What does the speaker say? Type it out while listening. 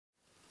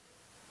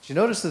you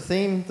notice the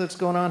theme that's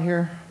going on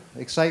here?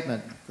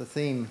 Excitement, the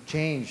theme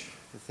change,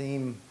 the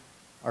theme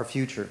our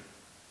future.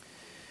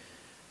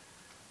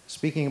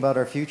 Speaking about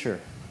our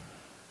future,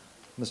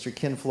 Mr.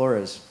 Ken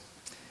Flores.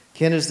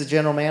 Ken is the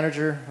general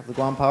manager of the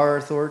Guam Power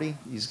Authority.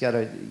 He's got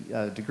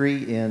a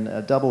degree in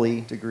a double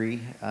E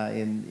degree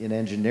in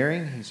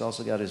engineering. He's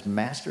also got his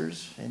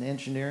master's in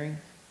engineering.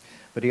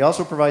 But he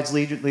also provides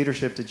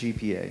leadership to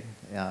GPA.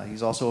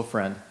 He's also a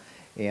friend.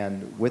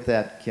 And with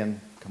that,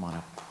 Ken, come on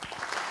up.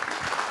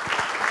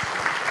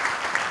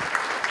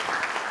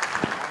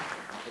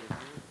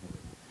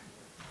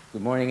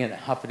 Good morning and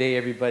happy day,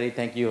 everybody.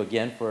 Thank you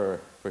again for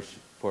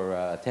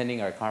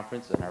attending our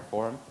conference and our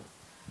forum.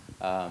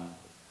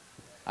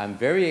 I'm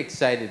very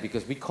excited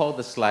because we call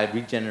the slide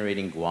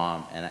Regenerating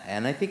Guam.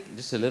 And I think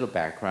just a little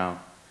background.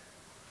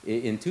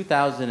 In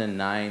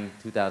 2009,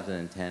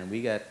 2010,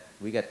 we got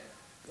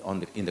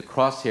in the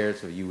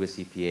crosshairs of US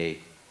EPA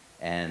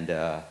and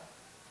a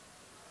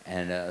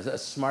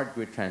smart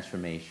grid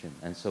transformation.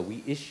 And so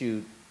we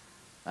issued,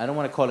 I don't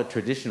want to call it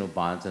traditional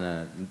bonds,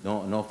 and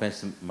no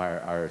offense to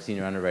our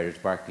senior underwriters,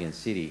 Barclay and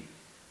Citi,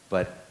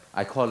 but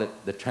I call it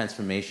the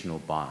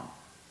transformational bond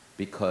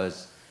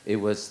because it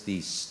was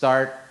the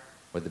start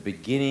or the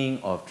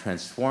beginning of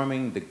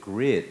transforming the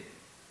grid,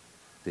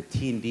 the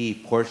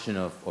T&D portion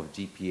of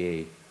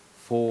GPA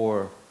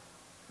for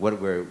what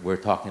we're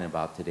talking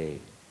about today.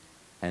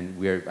 And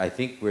I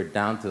think we're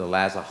down to the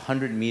last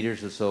 100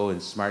 meters or so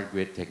in smart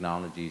grid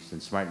technologies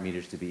and smart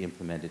meters to be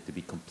implemented, to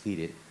be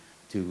completed,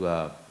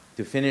 to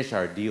finish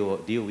our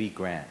DOE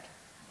grant.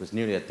 It was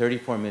nearly a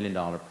 $34 million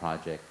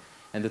project.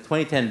 And the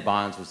 2010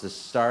 bonds was the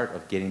start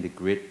of getting the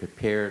grid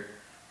prepared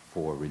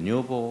for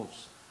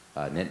renewables,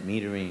 net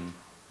metering,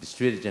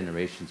 distributed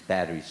generations,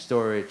 battery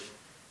storage,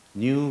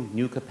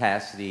 new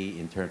capacity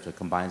in terms of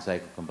combined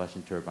cycle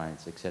combustion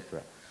turbines,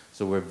 etc.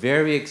 So we're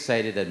very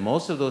excited that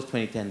most of those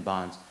 2010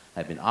 bonds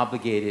have been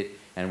obligated,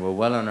 and we're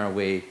well on our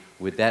way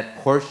with that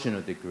portion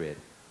of the grid.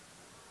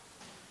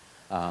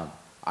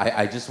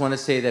 I just want to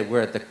say that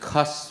we're at the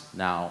cusp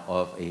now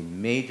of a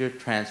major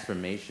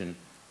transformation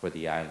for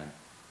the island,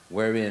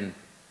 wherein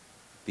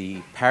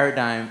the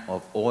paradigm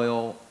of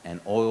oil and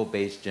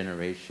oil-based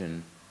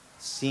generation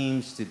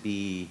seems to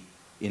be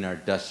in our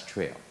dust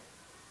trail.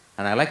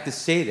 And I like to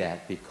say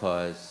that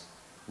because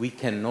we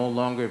can no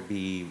longer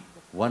be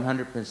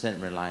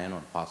 100% reliant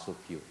on fossil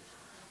fuels.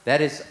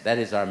 That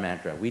is our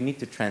mantra. We need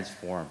to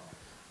transform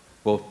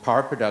both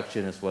power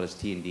production as well as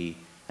T&D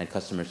and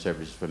customer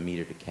service from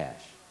meter to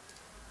cash.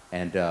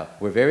 And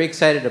we're very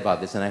excited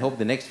about this, and I hope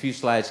the next few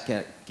slides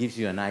gives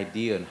you an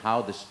idea on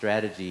how the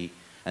strategy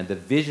and the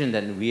vision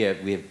that we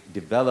have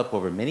developed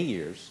over many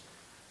years.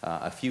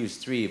 A few is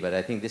 3, but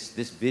I think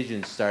this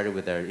vision started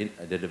with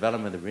the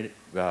development of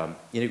the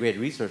Integrated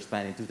Resource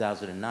Plan in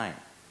 2009.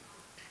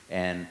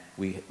 And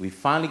we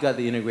finally got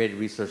the Integrated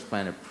Resource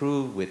Plan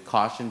approved with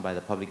caution by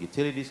the Public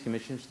Utilities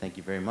Commissions. Thank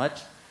you very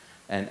much.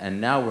 And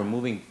now we're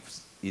moving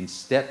in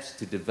steps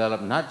to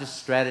develop not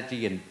just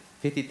strategy and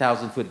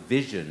 50,000-foot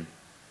vision,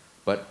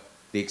 but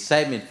the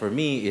excitement for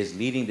me is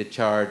leading the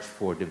charge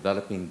for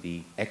developing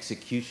the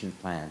execution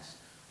plans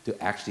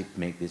to actually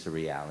make this a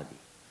reality.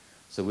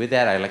 So with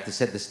that, I'd like to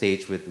set the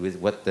stage with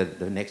what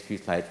the next few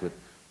slides would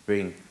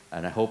bring.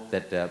 And I hope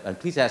that, and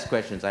please ask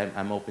questions.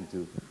 I'm open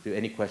to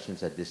any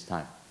questions at this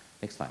time.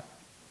 Next slide.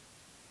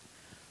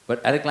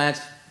 But at a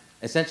glance,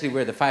 essentially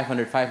we're the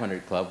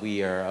 500-500 club.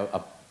 We are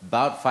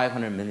about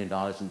 $500 million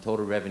in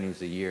total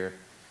revenues a year.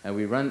 And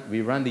we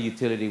run the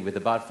utility with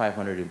about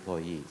 500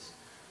 employees.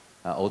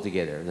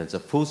 Altogether. That's a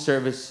full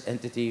service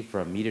entity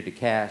from meter to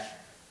cash,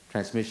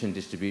 transmission,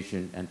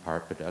 distribution, and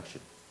power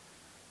production.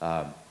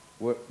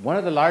 We're one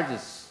of the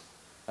largest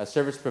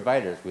service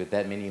providers with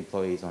that many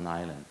employees on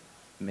island.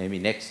 Maybe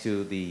next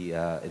to the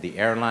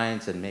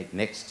airlines and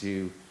next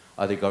to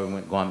other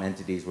government Guam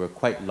entities, we're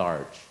quite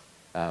large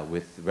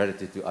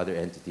relative to other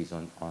entities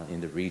in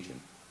the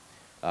region.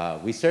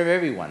 We serve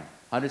everyone,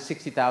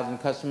 160,000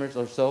 customers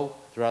or so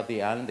throughout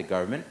the island, the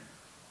government,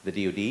 the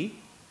DOD,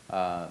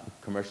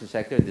 commercial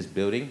sector, this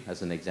building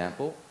as an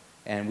example,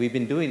 and we've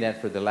been doing that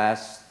for the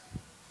last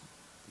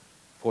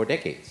 4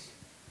 decades.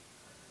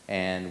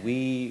 And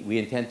we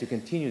intend to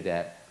continue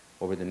that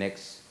over the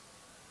next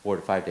 4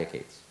 to 5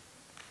 decades.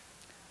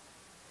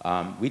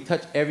 We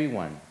touch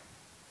everyone,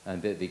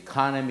 and the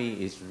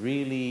economy is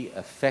really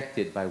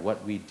affected by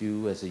what we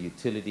do as a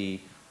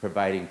utility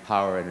providing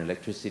power and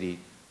electricity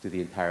to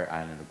the entire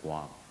island of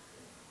Guam.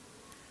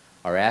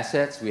 Our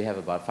assets, we have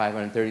about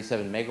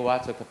 537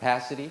 megawatts of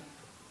capacity.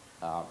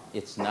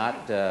 It's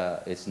not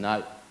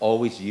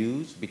always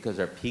used because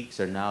our peaks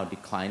are now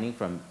declining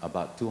from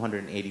about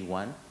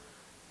 281.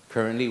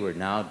 Currently, we're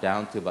now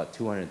down to about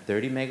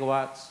 230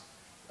 megawatts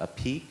a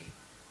peak.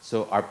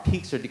 So our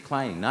peaks are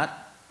declining,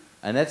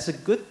 and that's a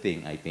good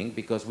thing, I think,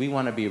 because we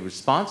want to be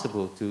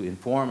responsible to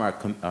inform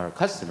our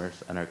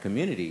customers and our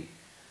community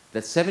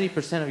that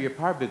 70% of your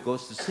power bill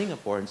goes to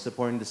Singapore and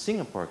supporting the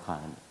Singapore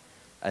economy,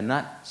 and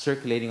not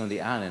circulating on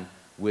the island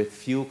with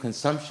fuel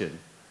consumption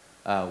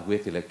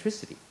with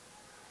electricity.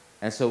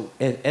 And so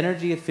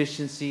energy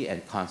efficiency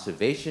and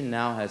conservation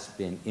now has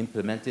been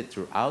implemented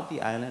throughout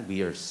the island.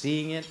 We are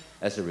seeing it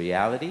as a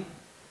reality.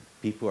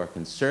 People are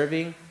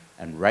conserving,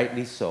 and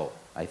rightly so.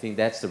 I think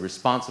that's the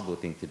responsible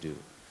thing to do.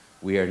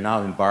 We are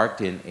now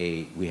embarked in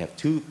we have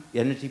 2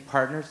 energy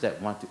partners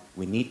that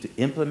we need to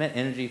implement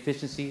energy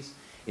efficiencies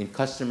in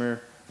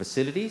customer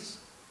facilities.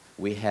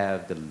 We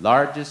have the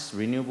largest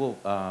renewable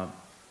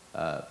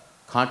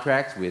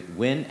contracts with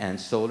wind and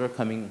solar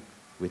coming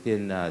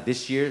within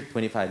this year,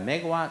 25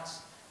 megawatts,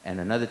 and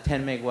another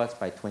 10 megawatts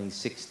by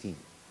 2016.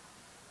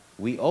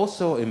 We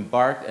also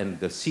embarked, and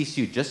the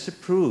CCU just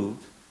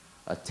approved,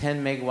 a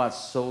 10 megawatt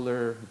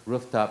solar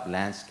rooftop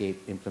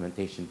landscape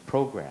implementation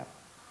program,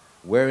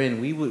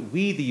 wherein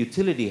we, the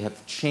utility,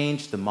 have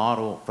changed the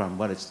model from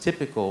what is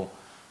typical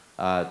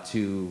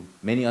to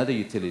many other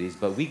utilities,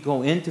 but we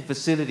go into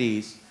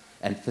facilities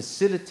and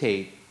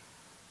facilitate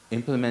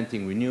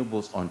implementing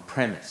renewables on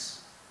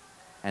premise,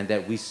 and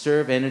that we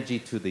serve energy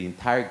to the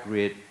entire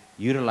grid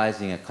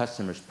utilizing a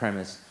customer's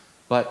premise,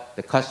 but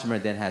the customer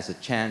then has a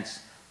chance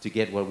to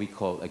get what we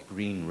call a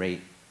green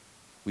rate.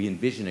 We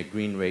envision a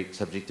green rate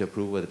subject to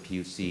approval of the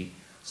PUC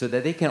so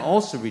that they can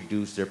also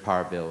reduce their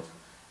power bills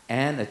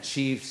and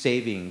achieve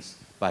savings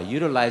by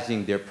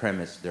utilizing their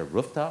premise, their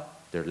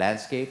rooftop, their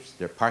landscapes,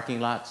 their parking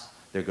lots,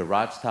 their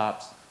garage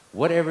tops,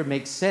 whatever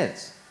makes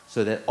sense,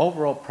 so that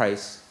overall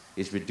price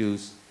is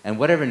reduced, and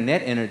whatever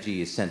net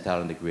energy is sent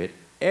out on the grid,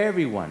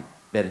 everyone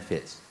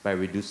benefits by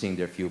reducing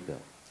their fuel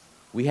bill.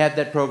 We have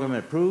that program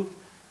approved.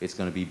 It's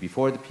going to be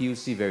before the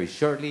PUC very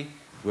shortly.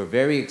 We're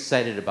very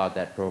excited about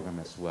that program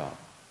as well.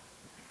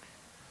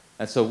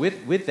 And so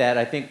with that,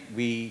 I think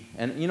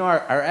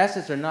our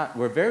assets are not,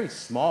 we're a very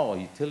small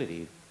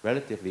utility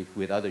relatively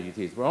with other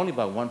utilities. We're only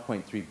about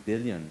 1.3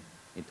 billion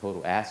in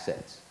total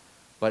assets,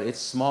 but it's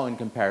small in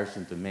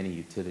comparison to many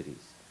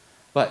utilities.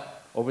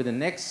 But over the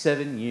next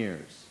 7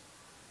 years,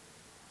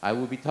 I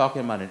will be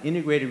talking about an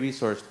integrated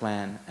resource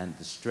plan and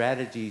the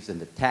strategies and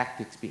the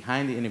tactics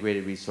behind the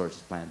integrated resource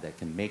plan that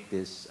can make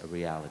this a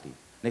reality.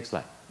 Next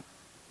slide.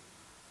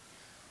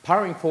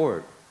 Powering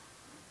forward.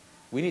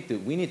 We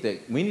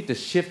need to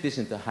shift this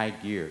into high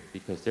gear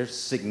because there's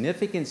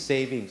significant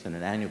savings on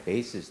an annual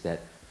basis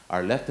that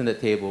are left on the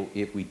table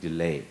if we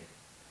delay.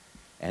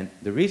 And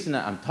the reason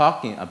that I'm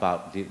talking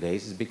about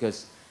delays is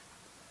because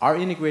our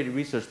integrated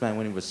resource plan,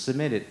 when it was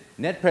submitted,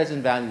 net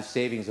present value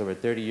savings over a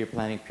 30-year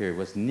planning period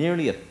was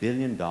nearly $1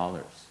 billion.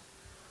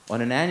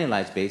 On an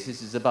annualized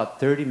basis, it's about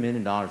 $30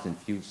 million in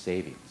fuel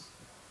savings.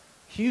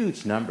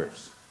 Huge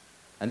numbers.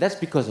 And that's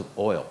because of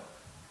oil.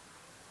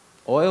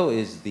 Oil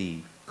is the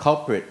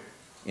culprit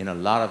in a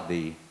lot of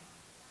the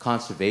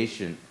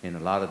conservation, in a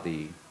lot of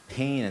the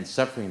pain and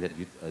suffering that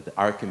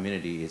our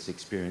community is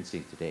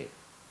experiencing today.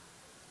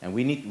 And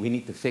we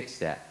need to fix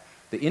that.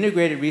 The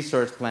integrated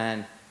resource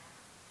plan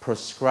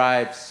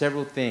prescribes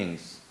several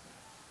things.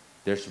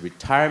 There's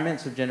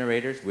retirements of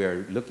generators. We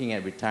are looking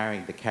at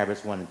retiring the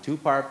Cabras 1 and 2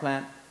 power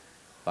plant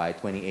by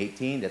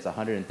 2018. That's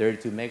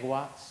 132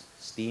 megawatts,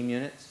 steam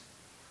units.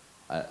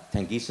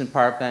 Tangisan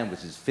power plant,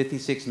 which is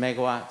 56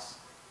 megawatts,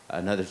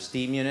 another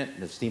steam unit,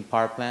 the steam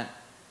power plant,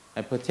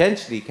 and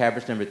potentially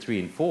Cabras number 3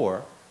 and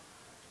 4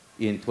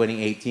 in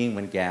 2018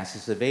 when gas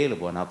is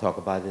available, and I'll talk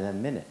about it in a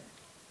minute.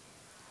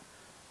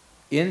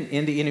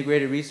 In the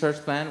integrated resource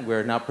plan,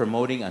 we're now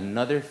promoting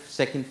another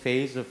second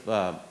phase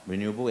of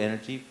renewable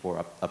energy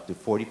for up to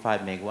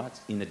 45 megawatts,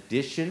 in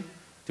addition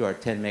to our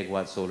 10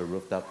 megawatt solar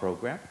rooftop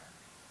program.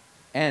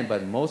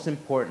 But most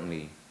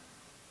importantly,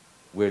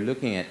 we're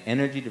looking at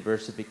energy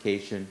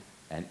diversification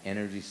and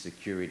energy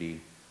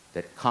security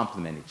that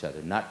complement each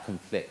other, not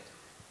conflict.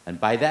 And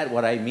by that,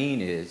 what I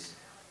mean is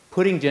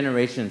putting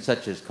generation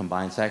such as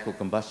combined cycle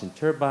combustion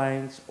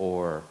turbines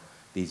or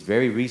these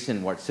very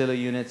recent Wärtsilä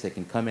units that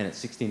can come in at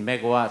 16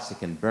 megawatts, that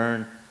can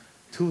burn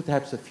 2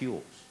 types of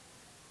fuels,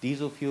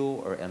 diesel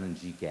fuel or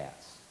LNG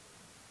gas.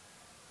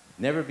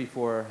 Never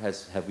before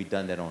have we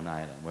done that on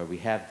island, where we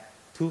have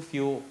 2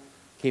 fuel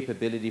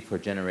capability for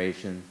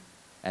generation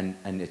and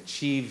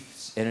achieve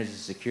energy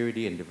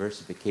security and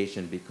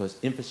diversification, because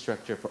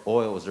infrastructure for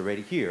oil is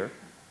already here.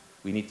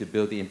 We need to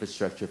build the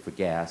infrastructure for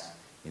gas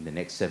in the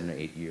next 7 or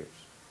 8 years.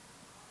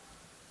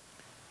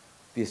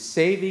 The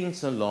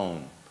savings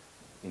alone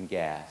in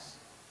gas,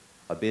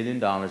 $1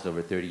 billion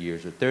over 30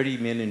 years, or $30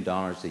 million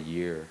a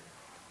year,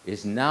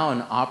 is now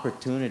an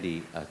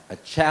opportunity, a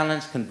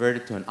challenge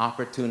converted to an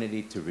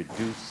opportunity to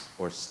reduce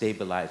or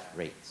stabilize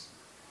rates.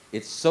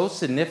 It's so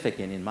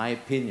significant, in my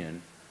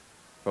opinion,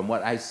 from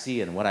what I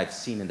see and what I've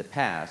seen in the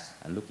past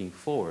and looking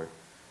forward,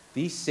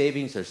 these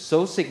savings are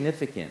so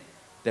significant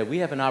that we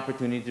have an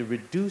opportunity to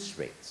reduce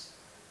rates.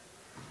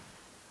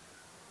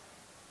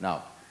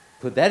 Now,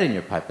 put that in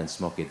your pipe and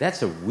smoke it.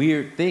 That's a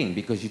weird thing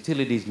because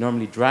utilities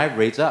normally drive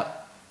rates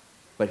up.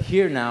 But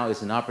here now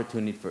is an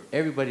opportunity for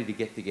everybody to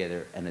get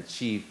together and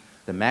achieve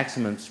the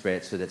maximum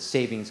spread so that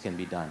savings can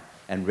be done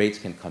and rates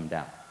can come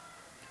down.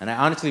 And I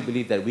honestly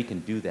believe that we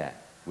can do that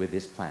with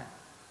this plan.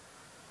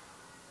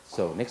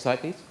 So, next slide,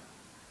 please.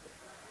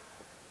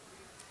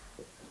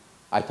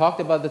 I talked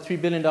about the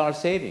 $3 billion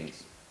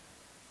savings.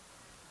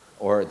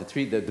 or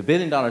the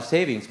billion-dollar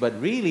savings, but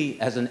really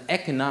as an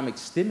economic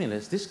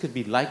stimulus, this could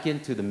be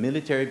likened to the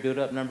military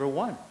buildup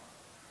 #1,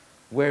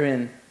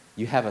 wherein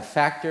you have a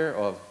factor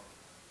of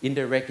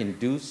indirect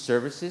induced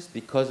services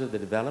because of the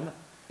development.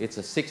 It's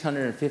a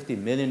 $650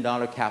 million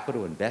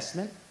capital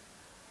investment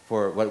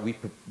for what we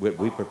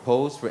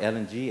propose for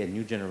LNG and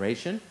new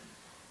generation.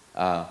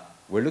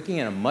 We're looking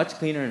at a much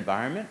cleaner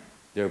environment.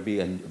 There will be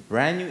a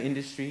brand new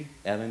industry,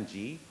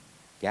 LNG,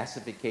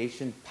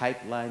 gasification,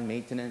 pipeline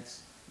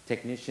maintenance,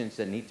 technicians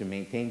that need to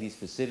maintain these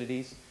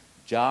facilities.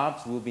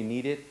 Jobs will be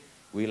needed.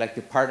 We like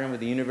to partner with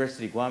the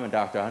University of Guam and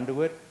Dr.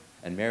 Underwood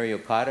and Mary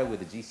Okada with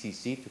the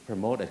GCC to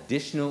promote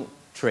additional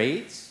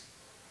trades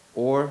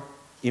or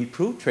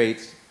improve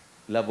trades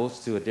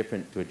levels to a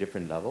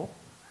different level.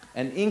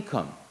 And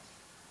income.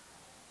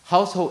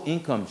 Household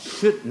income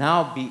should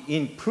now be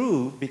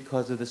improved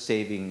because of the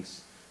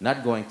savings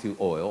not going to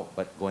oil,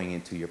 but going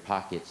into your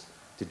pockets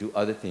to do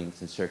other things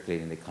and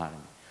circulating the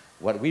economy.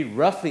 What we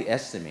roughly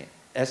estimate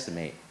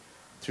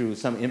through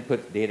some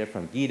input data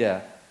from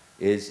GITA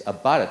is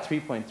about a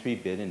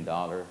 $3.3 billion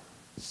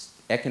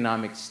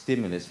economic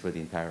stimulus for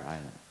the entire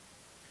island.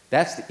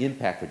 That's the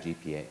impact for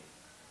GPA.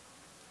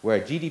 Where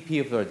a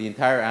GDP for the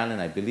entire island,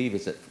 I believe,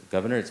 is,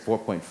 Governor, it's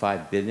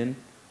 $4.5 billion.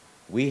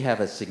 We have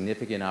a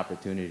significant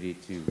opportunity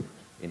to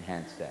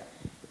enhance that.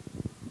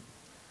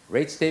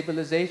 Rate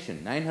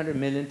stabilization, $900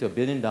 million to $1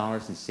 billion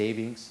in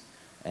savings,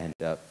 and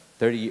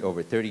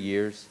over 30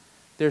 years.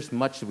 There's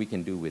much that we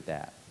can do with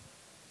that.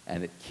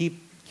 And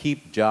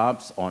keep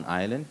jobs on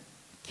island,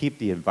 keep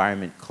the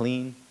environment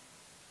clean,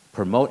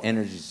 promote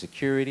energy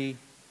security,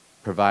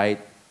 provide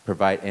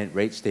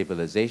rate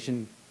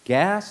stabilization.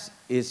 Gas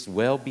is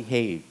well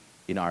behaved,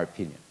 in our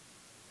opinion.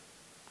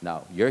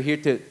 Now, you're here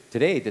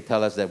today to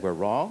tell us that we're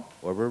wrong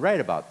or we're right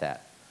about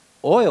that.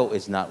 Oil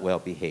is not well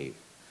behaved.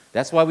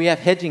 That's why we have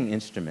hedging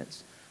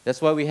instruments.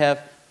 That's why we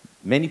have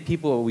many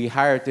people we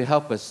hire to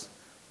help us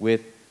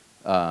with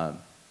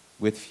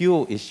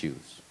fuel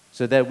issues,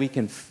 so that we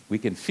can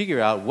figure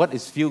out what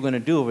is fuel going to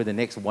do over the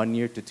next 1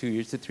 year to 2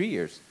 years to 3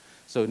 years.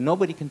 So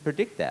nobody can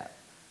predict that.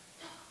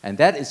 And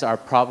that is our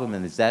problem,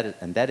 and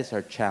that is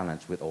our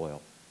challenge with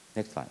oil.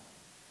 Next slide.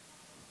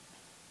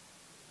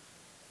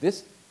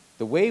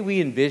 The way we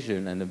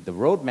envision, and the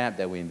roadmap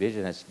that we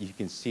envision, as you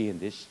can see in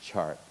this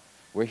chart,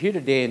 we're here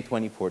today in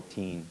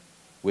 2014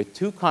 with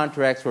 2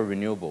 contracts for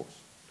renewables,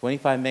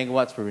 25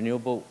 megawatts for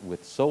renewable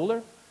with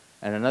solar,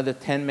 and another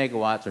 10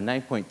 megawatts, or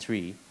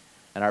 9.3,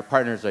 and our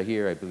partners are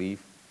here, I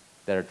believe,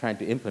 that are trying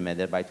to implement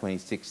that by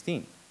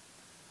 2016.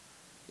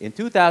 In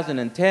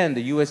 2010,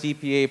 the US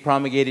EPA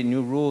promulgated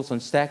new rules on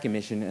stack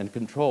emission and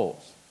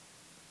controls.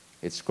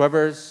 It's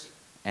scrubbers,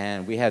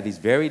 and we have these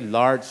very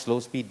large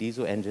slow-speed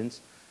diesel engines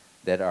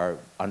that are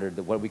under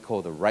what we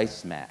call the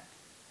RICE MAC.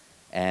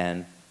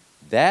 And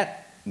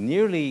that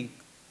nearly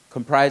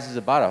comprises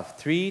about a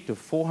 $300 to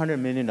 $400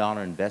 million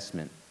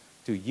investment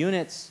to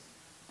units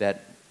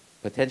that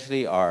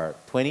potentially are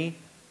 20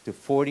 to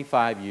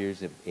 45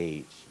 years of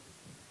age.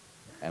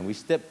 And we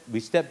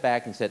stepped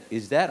back and said,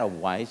 is that a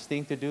wise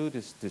thing to do,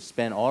 to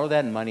spend all of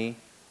that money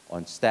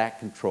on stack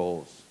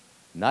controls,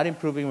 not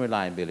improving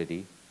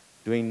reliability,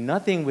 doing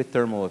nothing with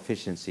thermal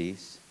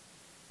efficiencies,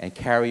 and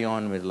carry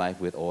on with life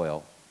with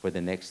oil for the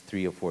next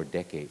 3 or 4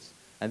 decades?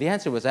 And the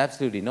answer was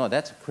absolutely no.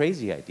 That's a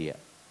crazy idea.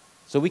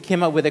 So we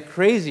came up with a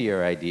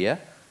crazier idea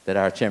that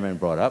our chairman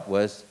brought up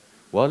was,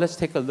 well, let's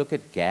take a look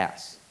at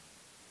gas.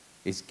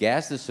 Is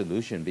gas the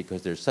solution?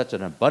 Because there's such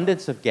an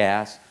abundance of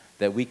gas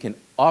that we can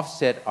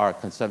offset our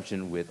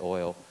consumption with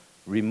oil,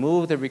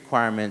 remove the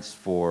requirements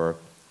for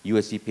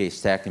US EPA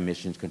stack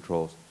emissions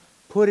controls,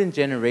 put in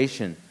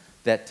generation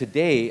that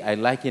today I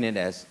liken it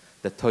as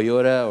the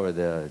Toyota or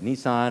the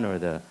Nissan or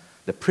the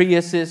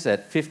Priuses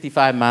at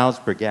 55 miles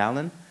per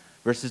gallon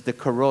versus the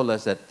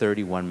Corollas at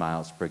 31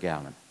 miles per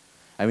gallon.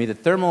 I mean, the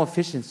thermal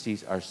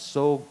efficiencies are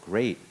so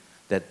great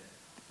that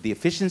the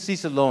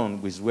efficiencies alone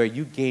is where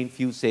you gain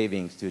fuel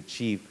savings to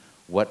achieve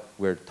what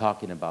we're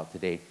talking about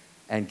today.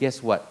 And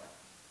guess what?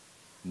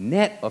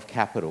 Net of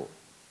capital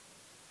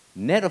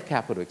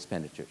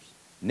expenditures,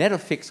 net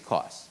of fixed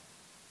costs.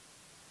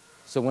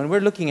 So when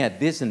we're looking at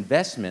this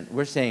investment,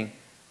 we're saying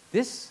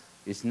this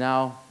is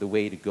now the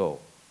way to go.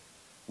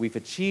 We've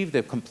achieved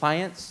the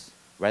compliance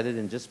rather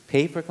than just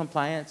pay for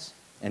compliance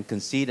and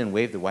concede and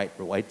wave the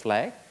white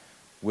flag.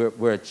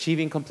 We're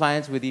achieving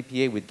compliance with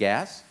EPA with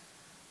gas.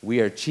 We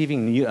are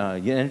achieving new,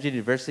 energy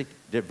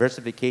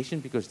diversification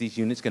because these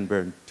units can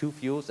burn 2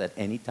 fuels at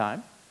any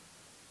time.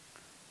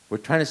 We're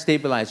trying to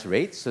stabilize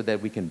rates so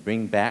that we can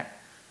bring back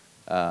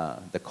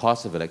the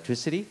cost of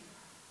electricity.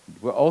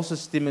 We're also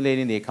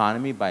stimulating the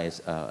economy by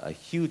a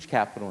huge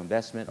capital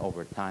investment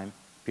over a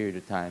period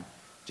of time,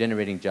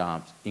 generating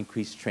jobs,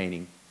 increased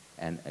training,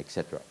 and et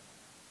cetera.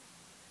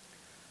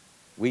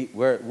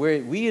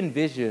 We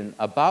envision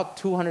about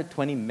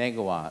 220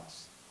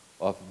 megawatts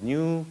of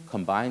new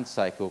combined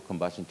cycle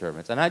combustion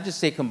turbines. And I just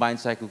say combined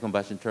cycle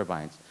combustion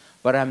turbines,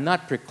 but I'm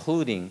not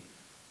precluding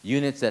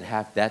units that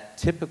have that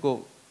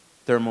typical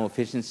thermal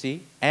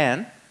efficiency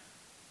and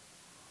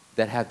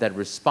that have that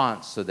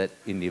response so that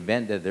in the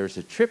event that there's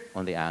a trip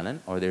on the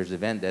island or there's an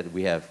event that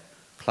we have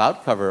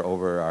cloud cover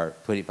over our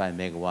 25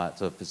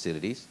 megawatts of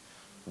facilities,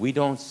 we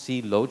don't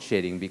see load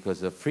shedding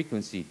because of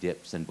frequency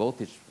dips and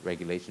voltage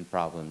regulation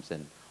problems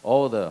and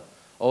all the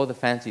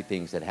fancy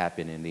things that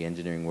happen in the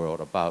engineering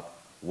world about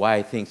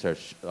why things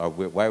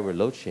why we're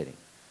load shedding.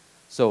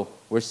 So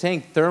we're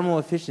saying thermal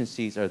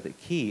efficiencies are the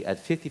key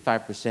at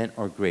 55%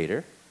 or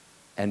greater,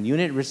 and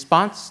unit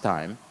response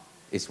time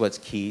is what's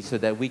key so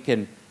that we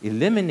can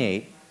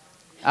eliminate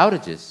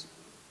outages.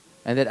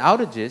 And that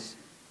outages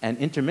and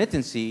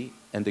intermittency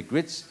and the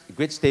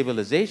grid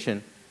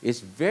stabilization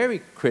is very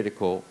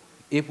critical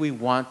if we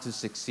want to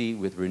succeed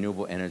with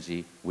renewable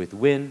energy, with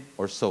wind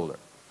or solar.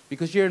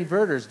 Because your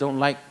inverters don't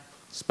like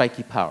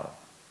spiky power.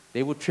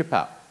 They will trip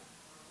out.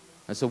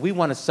 And so we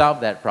want to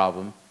solve that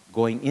problem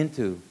going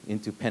into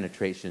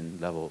penetration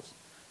levels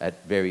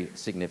at very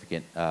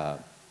significant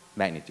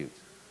magnitudes.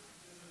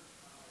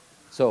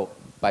 So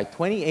by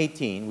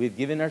 2018, we've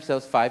given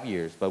ourselves 5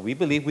 years, but we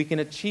believe we can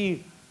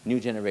achieve new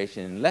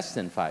generation in less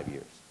than 5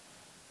 years.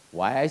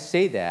 Why I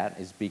say that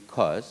is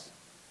because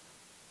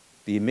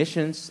the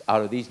emissions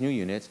out of these new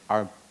units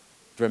are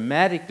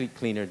dramatically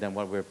cleaner than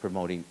what we're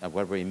promoting,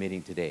 what we're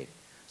emitting today.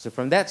 So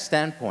from that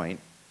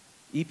standpoint,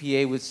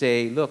 EPA would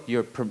say, look,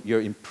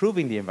 you're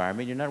improving the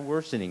environment, you're not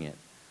worsening it.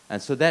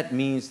 And so that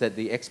means that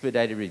the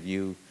expedited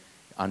review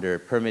under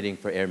permitting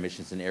for air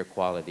emissions and air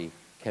quality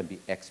can be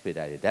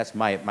expedited. That's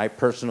my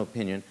personal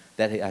opinion.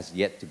 That has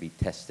yet to be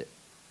tested.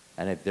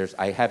 And if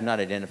I have not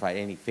identified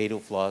any fatal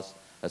flaws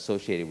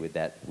associated with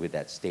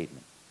that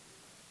statement.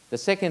 The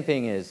second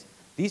thing is,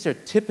 these are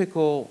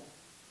typical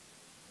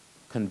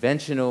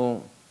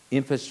conventional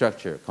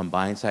infrastructure.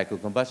 Combined cycle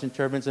combustion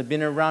turbines have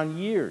been around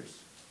years,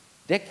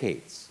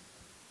 decades.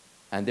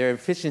 And their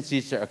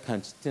efficiencies are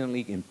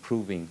constantly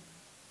improving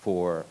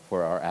for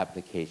our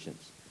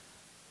applications.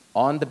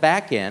 On the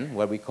back end,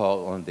 what we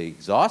call on the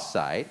exhaust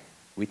side,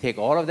 we take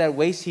all of that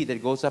waste heat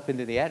that goes up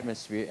into the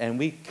atmosphere and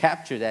we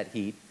capture that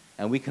heat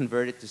and we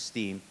convert it to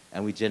steam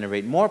and we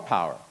generate more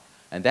power.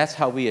 And that's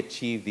how we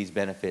achieve these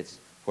benefits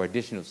for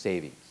additional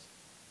savings.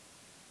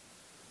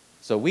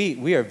 So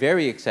we are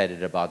very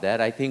excited about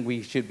that. I think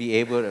we should be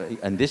able to,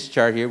 on this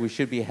chart here, we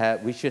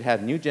should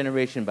have new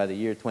generation by the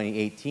year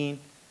 2018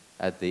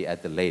 at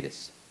the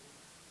latest.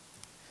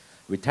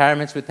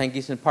 Retirements with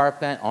Tangison Power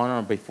Plant on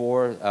or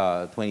before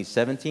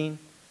 2017.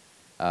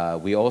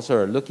 We also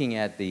are looking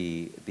at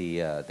the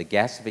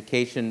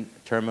gasification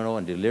terminal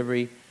and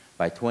delivery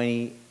by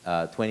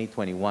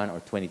 2021 or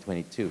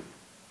 2022.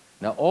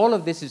 Now, all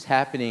of this is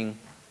happening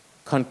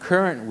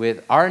concurrent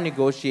with our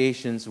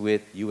negotiations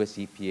with US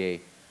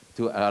EPA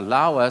to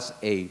allow us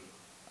a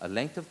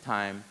length of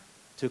time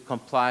to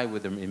comply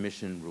with the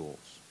emission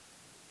rules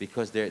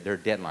because they're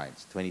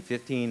deadlines.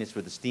 2015 is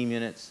for the steam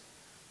units,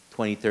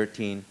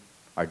 2013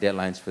 are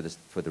deadlines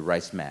for the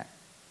rice MAC.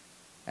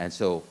 And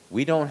so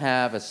we don't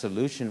have a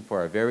solution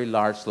for our very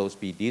large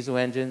slow-speed diesel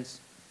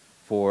engines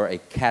for a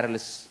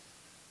catalyst,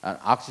 an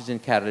oxygen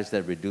catalyst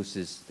that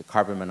reduces the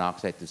carbon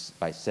monoxide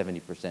by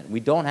 70%. We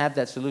don't have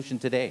that solution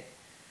today.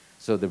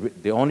 So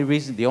the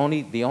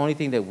only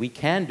thing that we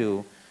can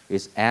do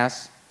is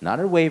ask,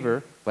 not a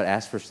waiver, but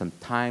ask for some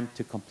time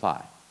to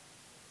comply.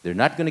 They're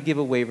not going to give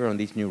a waiver on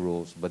these new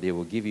rules, but they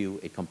will give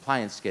you a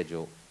compliance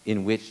schedule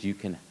in which you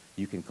can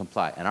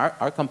comply. And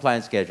our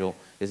compliance schedule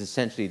is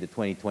essentially the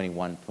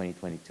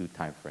 2021-2022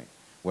 timeframe,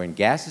 when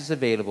gas is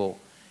available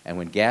and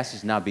when gas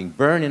is now being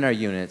burned in our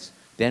units,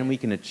 then we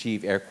can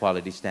achieve air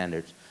quality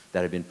standards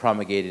that have been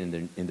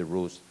promulgated in the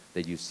rules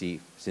that you see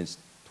since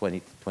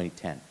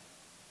 2010.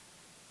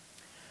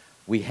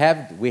 We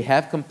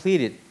have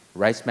completed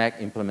rice MAC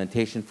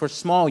implementation for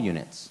small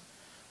units,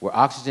 where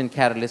oxygen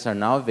catalysts are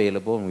now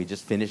available, and we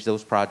just finished the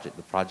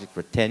project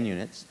for 10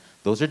 units.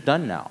 Those are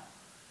done now.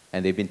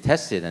 And they've been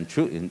tested,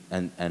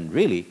 and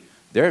really,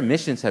 their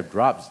emissions have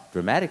dropped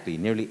dramatically,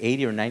 nearly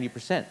 80 or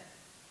 90%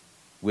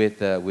 with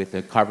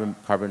the carbon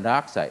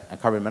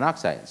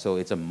monoxide. So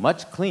it's a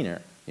much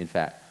cleaner, in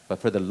fact. But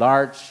for the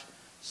large,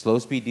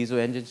 slow-speed diesel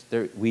engines,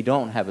 we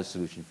don't have a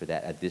solution for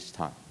that at this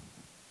time.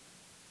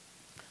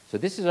 So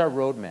this is our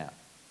roadmap.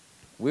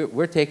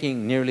 We're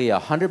taking nearly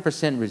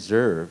 100%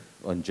 reserve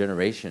on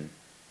generation,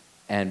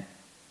 and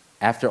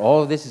after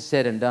all of this is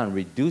said and done,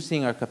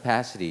 reducing our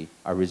capacity,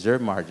 our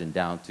reserve margin,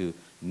 down to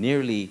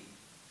nearly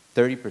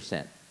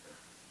 30%,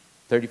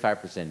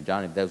 35%.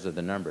 John, if those are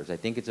the numbers. I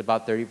think it's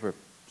about 30%.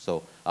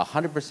 So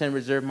 100%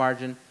 reserve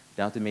margin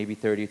down to maybe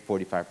 30,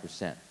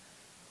 45%.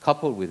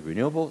 Coupled with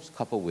renewables,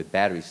 coupled with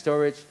battery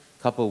storage,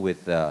 coupled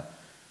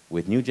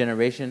with new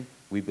generation,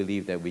 we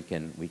believe that we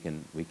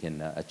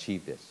can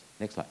achieve this.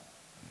 Next slide.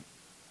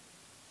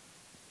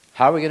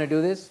 How are we going to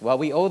do this? Well,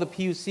 we owe the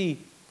PUC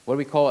what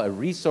we call a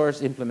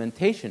resource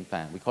implementation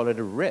plan. We call it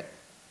a RIP.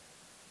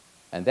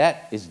 And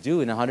that is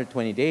due in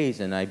 120 days,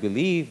 and I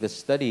believe the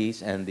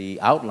studies and the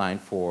outline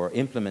for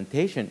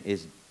implementation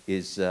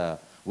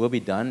will be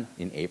done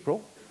in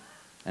April.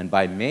 And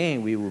by May,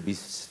 we will be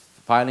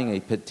filing a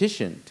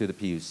petition to the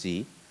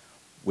PUC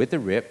with the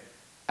RIP,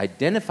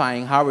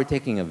 identifying how we're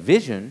taking a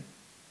vision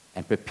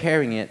and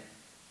preparing it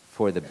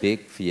for the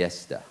big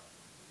fiesta,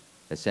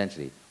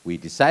 essentially. We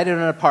decided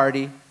on a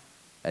party,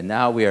 and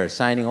now we are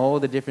assigning all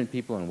the different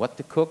people on what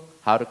to cook,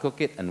 how to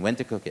cook it, and when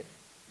to cook it.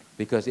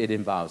 Because it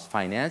involves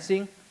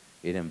financing,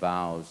 it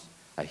involves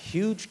a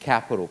huge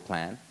capital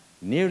plan,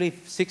 nearly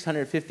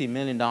 $650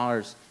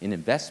 million in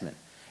investment.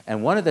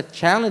 And one of the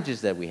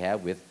challenges that we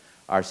have with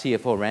our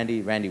CFO,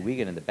 Randy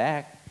Wiegand in the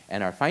back,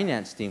 and our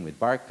finance team with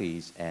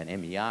Barclays and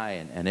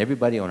MEI and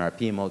everybody on our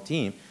PMO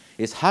team,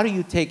 is how do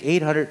you take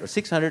 800 or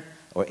 600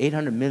 or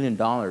 $800 million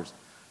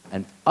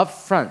and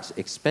upfront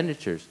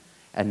expenditures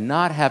and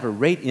not have a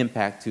rate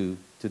impact to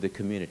the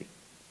community?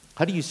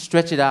 How do you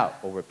stretch it out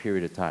over a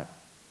period of time?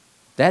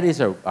 That is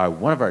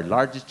one of our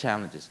largest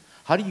challenges.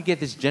 How do you get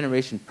this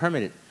generation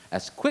permitted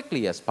as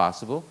quickly as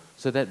possible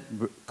so that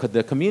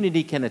the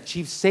community can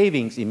achieve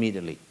savings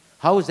immediately?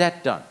 How is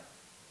that done?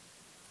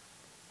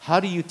 How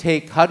do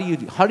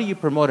you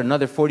promote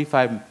another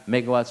 45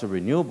 megawatts of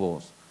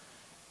renewables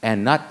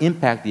and not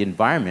impact the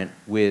environment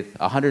with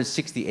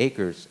 160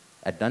 acres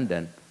at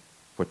Dundon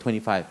for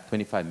 25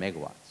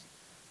 megawatts?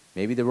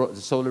 Maybe the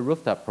solar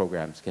rooftop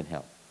programs can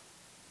help.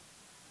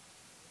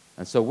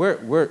 And so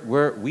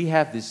we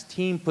have this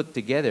team put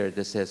together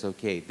that says,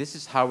 okay, this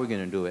is how we're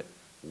going to do it,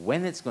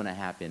 when it's going to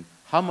happen,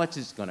 how much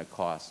it's going to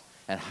cost,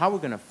 and how we're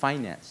going to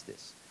finance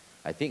this.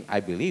 I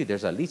believe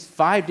there's at least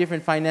 5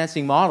 different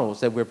financing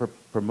models that we're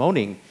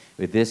promoting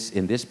with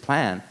in this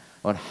plan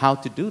on how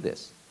to do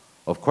this.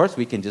 Of course,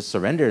 we can just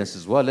surrender and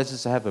say, well, let's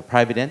just have a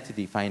private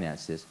entity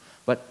finance this.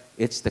 But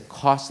it's the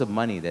cost of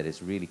money that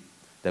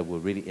will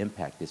really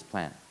impact this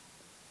plan.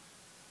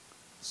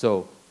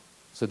 So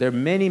there are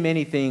many,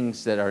 many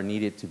things that are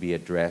needed to be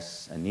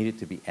addressed and needed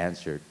to be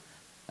answered.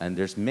 And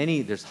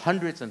there's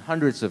hundreds and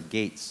hundreds of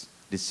gates,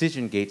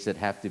 decision gates that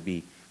have to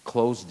be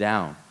closed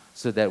down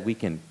so that we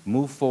can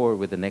move forward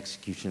with an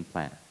execution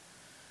plan.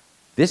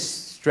 This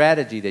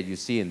strategy that you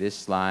see in this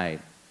slide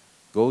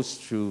goes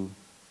through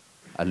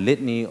a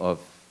litany of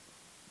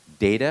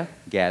data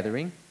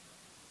gathering,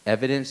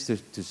 evidence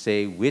to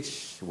say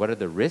what are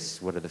the risks,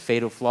 what are the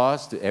fatal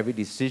flaws to every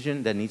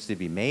decision that needs to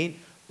be made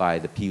by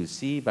the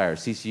PUC, by our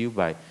CCU,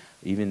 by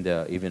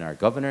even our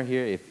governor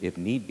here, if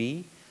need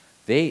be.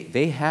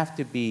 They have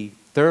to be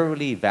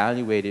thoroughly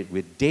evaluated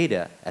with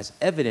data as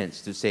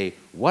evidence to say,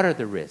 what are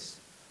the risks?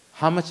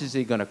 How much is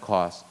it going to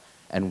cost?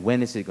 And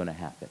when is it going to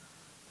happen?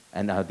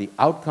 And the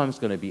outcome is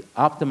going to be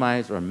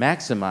optimized or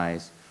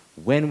maximized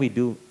when we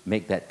do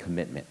make that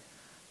commitment.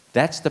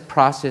 That's the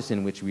process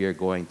in which we are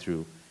going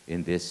through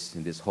in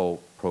this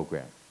whole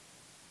program.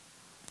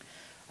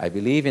 I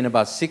believe in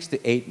about 6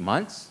 to 8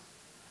 months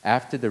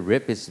after the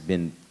RIP has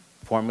been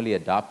formally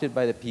adopted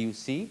by the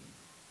PUC,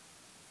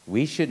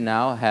 we should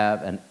now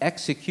have an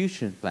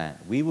execution plan.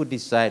 We will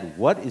decide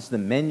what is the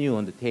menu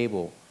on the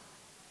table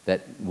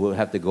that will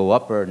have to go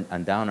up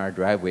and down our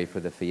driveway for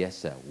the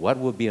fiesta. What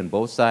will be on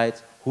both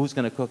sides? Who's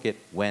going to cook it?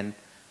 When?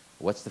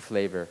 What's the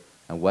flavor?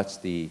 And what's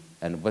the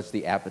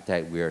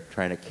appetite we are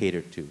trying to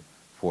cater to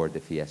for the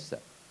fiesta?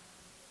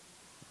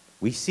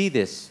 We see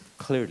this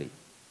clearly.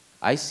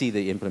 I see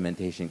the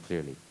implementation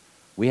clearly.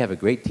 We have a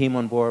great team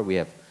on board. We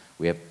have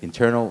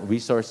internal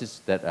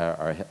resources that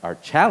are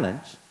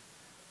challenged,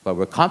 but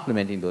we're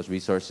complementing those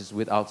resources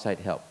with outside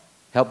help.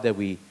 Help that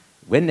we,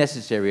 when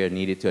necessary, are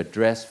needed to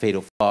address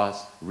fatal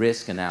flaws,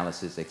 risk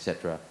analysis,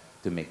 etc.,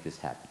 to make this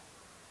happen.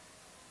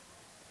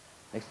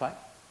 Next slide.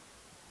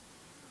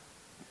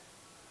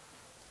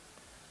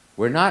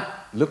 We're not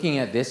looking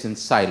at this in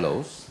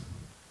silos.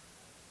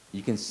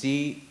 You can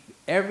see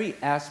every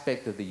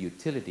aspect of the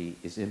utility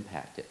is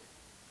impacted,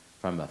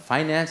 from the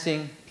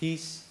financing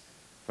piece,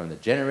 from the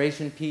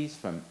generation piece,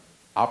 from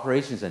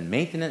operations and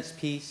maintenance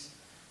piece.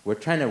 We're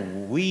trying to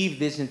weave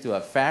this into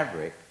a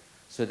fabric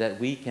so that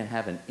we can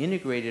have an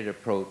integrated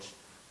approach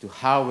to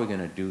how we're going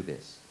to do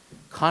this.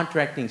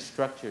 Contracting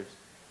structures.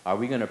 Are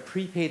we going to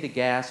prepay the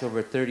gas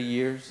over 30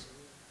 years?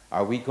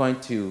 Are we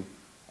going to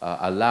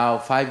allow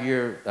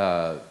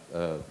 5-year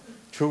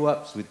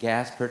true-ups with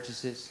gas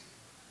purchases?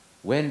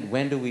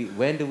 When do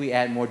we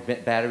add more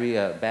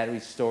battery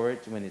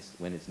storage when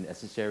it's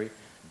necessary?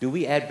 Do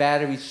we add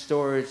battery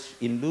storage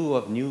in lieu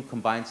of new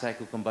combined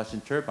cycle combustion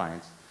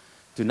turbines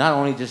to not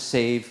only just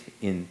save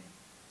in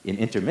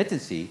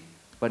intermittency,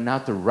 but now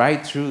to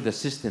ride through the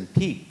system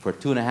peak for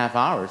 2.5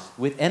 hours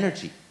with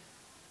energy?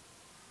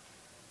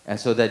 And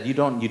so that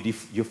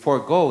you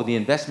forego the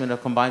investment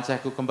of combined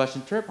cycle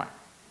combustion turbine.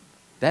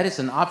 That is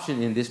an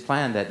option in this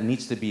plan that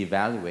needs to be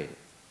evaluated.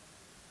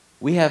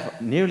 We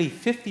have nearly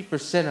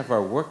 50% of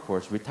our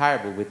workforce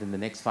retirable within the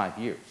next 5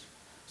 years.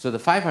 So the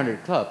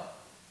 500 Club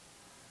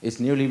is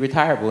nearly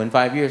retirable in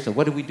 5 years. And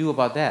what do we do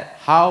about that?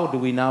 How do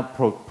we now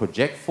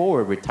project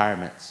forward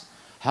retirements?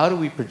 How do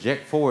we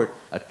project forward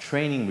a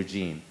training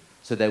regime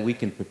so that we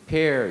can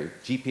prepare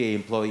GPA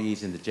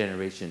employees in the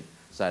generation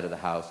side of the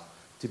house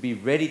to be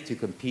ready to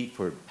compete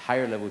for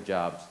higher level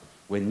jobs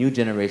when new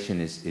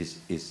generation is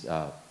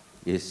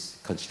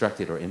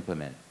constructed or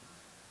implemented?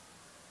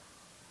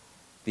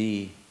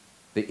 The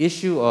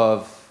issue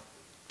of,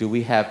 do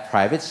we have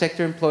private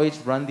sector employees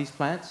run these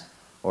plants,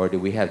 or do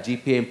we have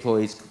GPA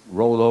employees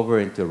roll over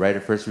into right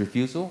of first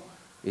refusal?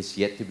 It's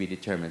yet to be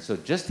determined. So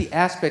just the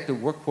aspect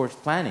of workforce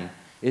planning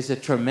is a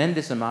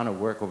tremendous amount of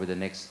work over the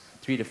next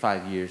 3 to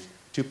 5 years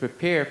to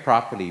prepare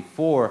properly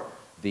for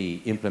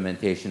the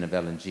implementation of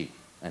LNG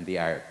and the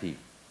IRP.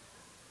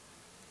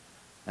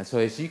 And so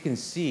as you can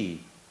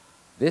see,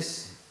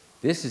 this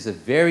is a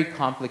very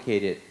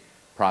complicated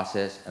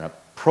process and a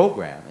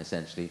program,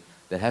 essentially,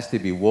 that has to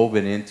be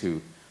woven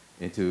into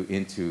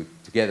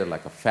together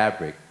like a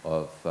fabric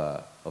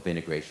of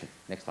integration.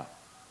 Next slide.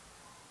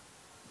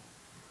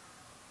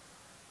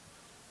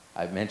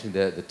 I've mentioned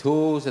the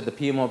tools that the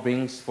PMO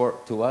brings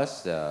to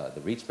us,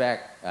 the reach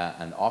back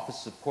and office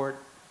support.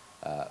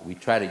 We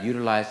try to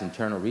utilize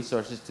internal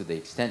resources to the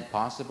extent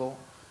possible.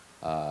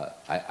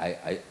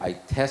 I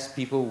test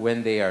people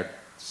when they are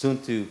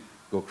soon to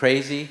go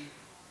crazy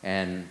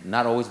and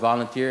not always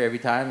volunteer every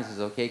time. He says,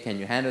 okay, can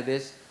you handle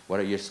this? What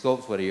are your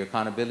scopes? What are your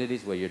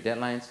accountabilities? What are your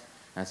deadlines?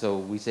 And so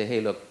we say, hey,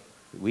 look,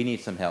 we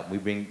need some help. We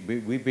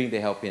bring the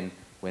help in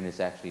when it's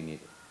actually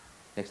needed.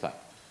 Next slide.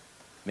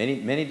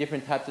 Many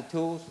different types of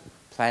tools.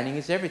 Planning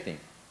is everything.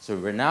 So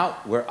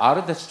we're out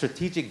of the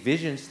strategic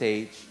vision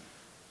stage.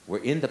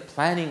 We're in the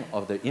planning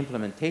of the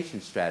implementation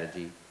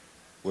strategy.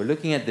 We're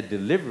looking at the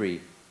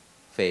delivery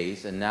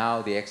phase, and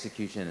now the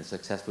execution and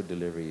successful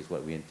delivery is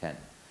what we intend.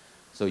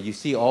 So you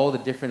see all the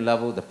different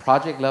levels, the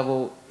project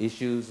level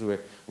issues.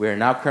 We're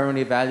now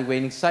currently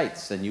evaluating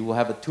sites, and you will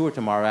have a tour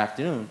tomorrow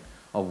afternoon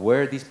of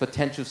where these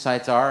potential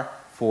sites are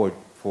for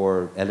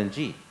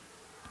LNG.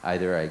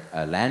 Either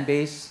a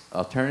land-based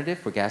alternative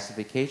for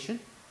gasification.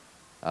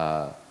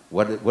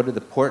 What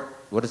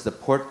does the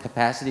port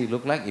capacity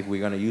look like if we're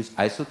going to use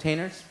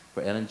isotainers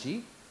for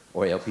LNG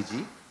or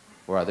LPG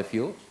or other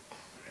fuels?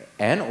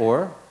 And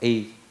or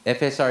a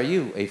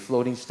FSRU, a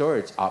floating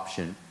storage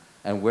option,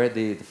 and where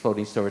the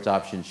floating storage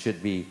option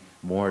should be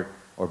moored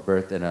or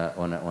berthed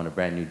on a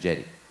brand new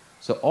jetty.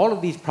 So all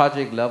of these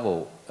project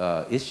level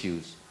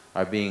issues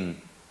are being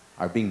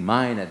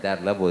mined at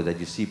that level that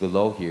you see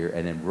below here,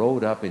 and then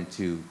rolled up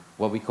into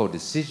what we call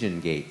decision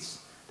gates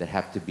that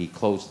have to be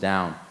closed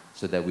down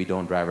so that we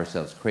don't drive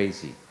ourselves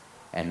crazy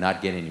and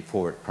not get any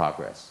forward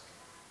progress.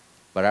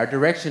 But our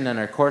direction and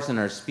our course and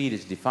our speed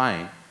is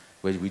defined,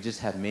 where we just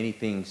have many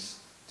things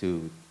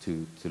to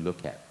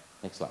look at.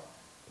 Next slide.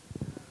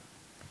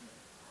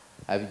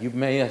 You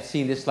may have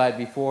seen this slide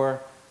before.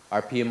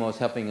 Our PMO is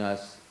helping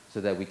us so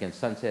that we can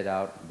sunset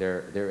out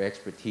their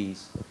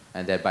expertise,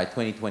 and that by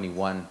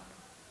 2021,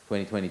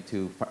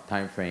 2022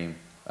 timeframe,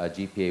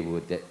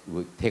 GPA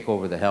would take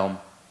over the helm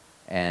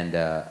and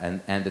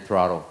the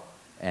throttle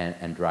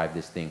and drive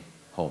this thing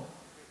home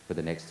for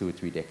the next 2 or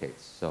 3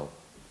 decades. So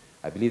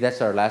I believe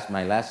that's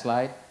my last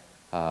slide.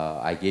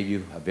 I gave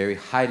you a very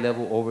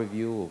high-level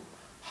overview of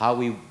how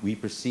we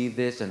perceive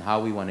this and how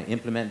we want to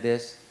implement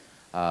this.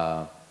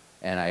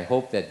 And I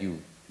hope that you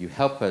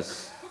help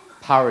us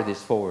power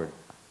this forward,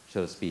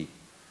 so to speak.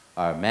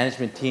 Our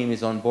management team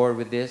is on board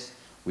with this.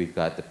 We've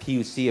got the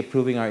PUC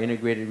approving our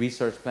integrated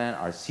resource plan.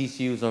 Our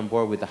CCU is on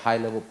board with the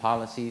high-level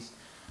policies.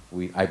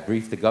 I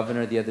briefed the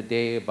governor the other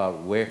day about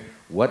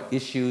what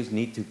issues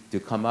need to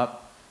come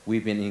up.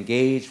 We've been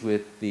engaged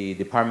with the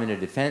Department of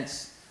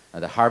Defense,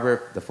 the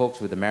harbor, the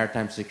folks with the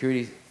maritime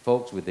security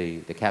folks, with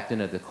the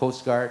captain of the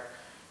Coast Guard,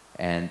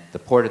 and the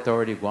Port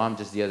Authority of Guam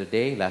just the other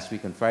day, last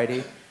week on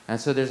Friday. And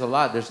so there's a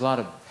lot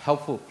of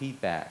helpful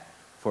feedback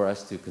for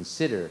us to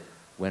consider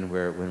when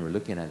we're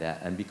looking at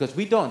that. And because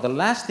the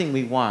last thing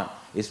we want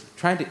is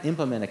trying to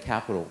implement a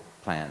capital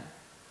plan,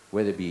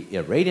 whether it be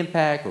a rate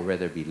impact or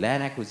whether it be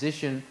land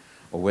acquisition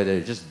or whether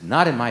it's just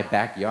not in my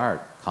backyard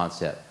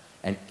concept,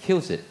 and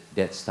kills it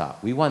dead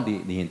stop. We want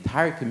the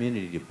entire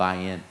community to buy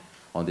in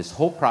on this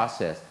whole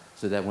process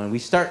so that when we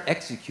start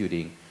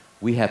executing,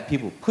 we have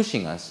people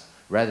pushing us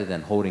rather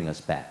than holding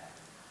us back.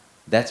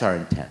 That's our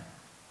intent.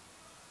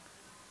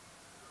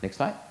 Next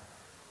slide.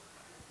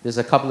 There's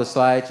a couple of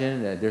slides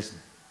in. There's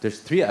a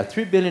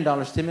 $3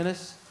 billion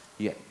stimulus.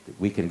 Yeah,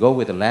 we can go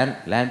with a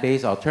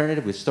land-based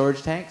alternative with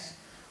storage tanks.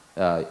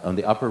 On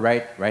the upper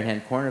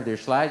right-hand corner of their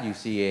slide, you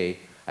see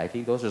I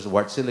think those are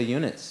Wärtsilä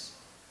units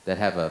that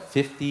have a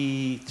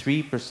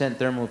 53%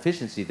 thermal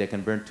efficiency that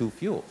can burn 2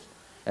 fuels.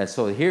 And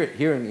so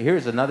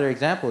here's another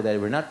example that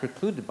we're not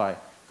precluded by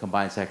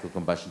combined cycle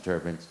combustion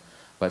turbines,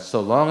 but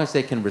so long as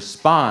they can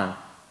respond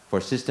for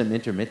system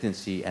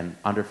intermittency and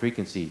under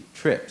frequency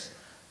trips,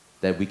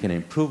 that we can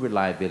improve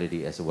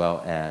reliability as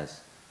well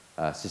as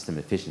system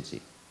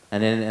efficiency.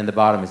 And then in the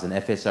bottom is an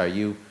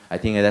FSRU. I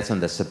think that's on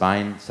the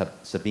Sabine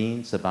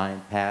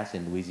Pass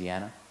in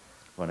Louisiana,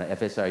 on an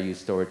FSRU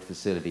storage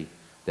facility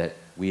that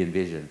we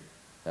envision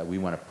that we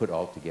want to put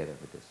all together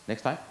with this.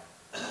 Next slide.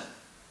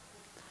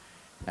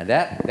 And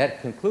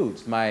that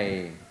concludes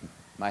my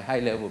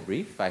high-level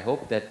brief. I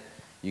hope that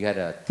you got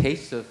a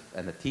taste of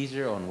and a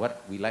teaser on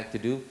what we like to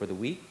do for the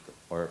week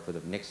or for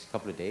the next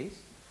couple of days.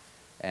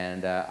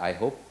 And I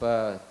hope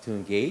to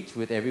engage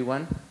with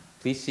everyone.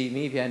 Please see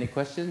me if you have any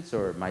questions,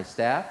 or my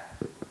staff,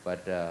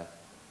 but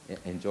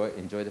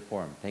enjoy the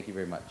forum. Thank you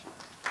very much.